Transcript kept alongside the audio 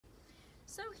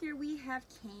So here we have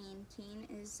Kane. Kane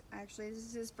is this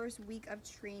is his first week of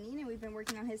training, and we've been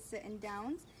working on his sit and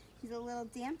downs. He's a little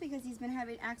damp because he's been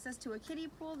having access to a kiddie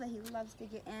pool that he loves to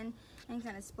get in and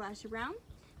kind of splash around,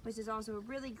 which is also a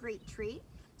really great trait.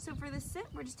 So for the sit,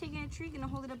 we're just taking a treat, gonna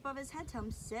hold it above his head, tell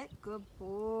him sit, good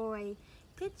boy.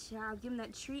 Good job, give him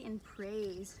that treat and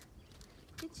praise.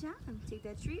 Good job, take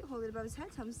that treat, hold it above his head,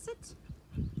 tell him sit.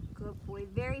 Good boy,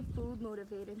 very food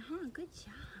motivated, huh? Good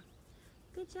job.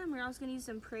 Good job. We're also going to use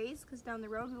some praise because down the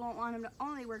road we won't want him to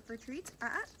only work for treats.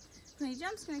 When he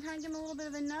jumps, going to kind of give him a little bit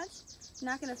of a nudge.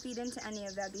 Not going to feed into any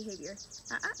of that behavior.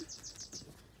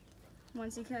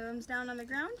 Once he comes down on the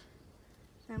ground,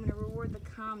 I'm going to reward the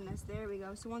calmness. There we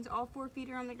go. So once all 4 feet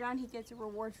are on the ground, he gets a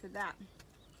reward for that.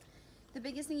 The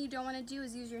biggest thing you don't want to do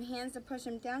is use your hands to push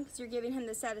him down because you're giving him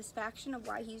the satisfaction of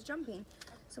why he's jumping.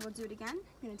 So we'll do it again.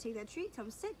 I'm going to take that treat, tell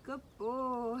him sit. Good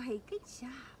boy. Good job.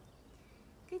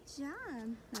 Good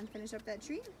job. And finish up that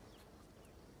treat.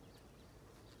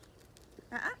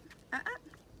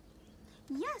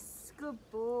 Yes, good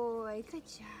boy. Good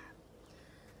job.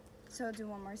 So I'll do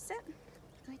one more sit.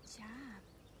 Good job.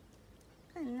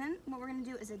 Good. And then what we're going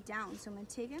to do is a down. So I'm going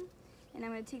to take him, and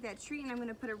I'm going to take that treat, and I'm going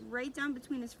to put it right down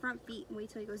between his front feet. And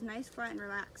wait till he goes nice, flat, and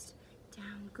relaxed.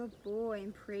 Down. Good boy.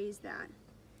 And praise that.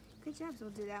 Good job. So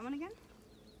we'll do that one again.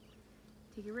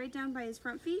 Take it right down by his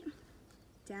front feet.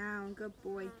 Down, good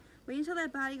boy. Wait until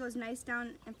that body goes nice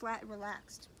down and flat and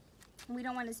relaxed. And we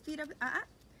don't want his feet up.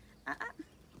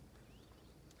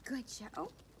 Good job.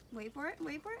 Oh, wait for it,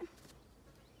 wait for it.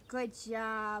 Good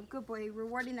job, good boy.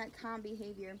 Rewarding that calm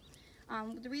behavior.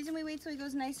 The reason we wait till he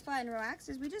goes nice, flat, and relaxed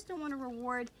is we just don't want to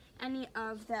reward any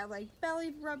of that like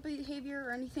belly rub behavior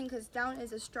or anything, because down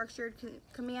is a structured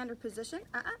command or position.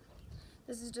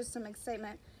 This is just some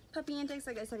excitement. Puppy antics,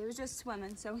 like I said, he was just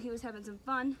swimming, so he was having some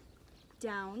fun.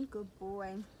 Down, good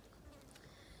boy.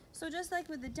 So just like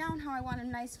with the down, how I want him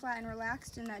nice, flat, and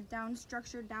relaxed in that down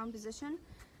structured down position,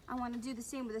 I want to do the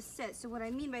same with a sit. So what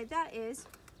I mean by that is,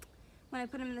 when I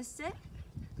put him in the sit,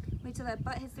 wait till that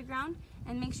butt hits the ground,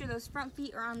 and make sure those front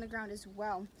feet are on the ground as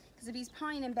well. Because if he's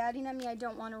pawing and batting at me, I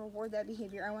don't want to reward that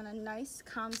behavior. I want a nice,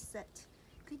 calm sit.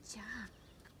 Good job.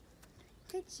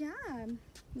 Good job.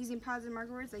 Using positive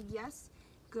marker words like yes,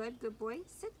 good boy,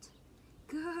 sit.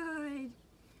 Good.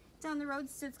 Down the road,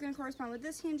 sit's going to correspond with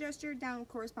this hand gesture, down will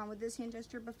correspond with this hand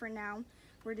gesture, but for now,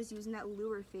 we're just using that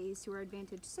lure phase to our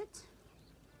advantage. Sit,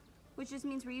 which just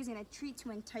means we're using a treat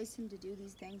to entice him to do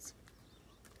these things.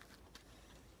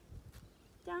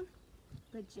 Down.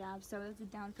 Good job. So that's a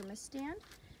down from a stand.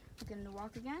 We're going to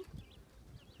walk again.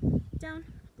 Down.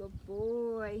 Good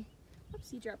boy.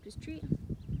 Oops, he dropped his treat.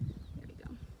 There we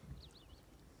go.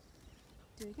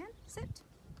 Do it again. Sit.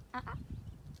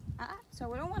 So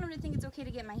we don't want him to think it's okay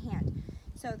to get my hand.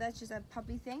 So that's just a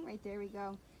puppy thing. Right there we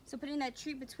go. So putting that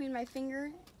treat between my finger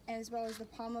as well as the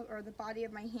palm of, or the body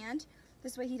of my hand.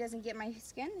 This way he doesn't get my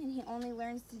skin and he only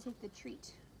learns to take the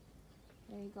treat.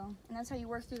 There you go. And that's how you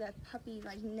work through that puppy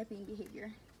like nipping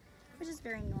behavior, which is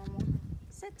very normal.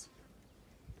 Sit.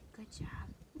 Good job.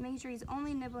 Make sure he's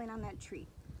only nibbling on that treat.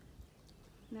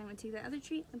 And then I'm going to take that other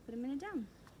treat and put him in a down.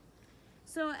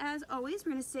 So as always,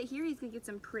 we're going to sit here. He's going to get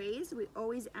some praise. We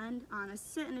always end on a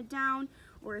sit and a down,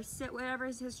 or a sit, whatever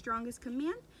is his strongest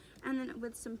command, and then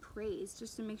with some praise,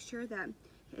 just to make sure that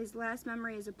his last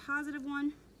memory is a positive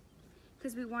one,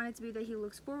 because we want it to be that he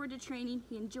looks forward to training,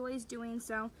 he enjoys doing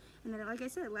so, and that, like I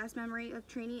said, last memory of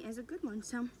training is a good one.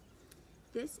 So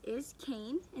this is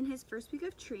Kane in his first week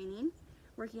of training,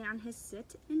 working on his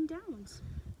sit and downs.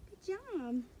 Good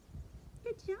job.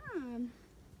 Good job.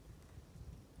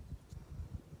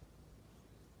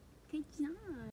 Good job.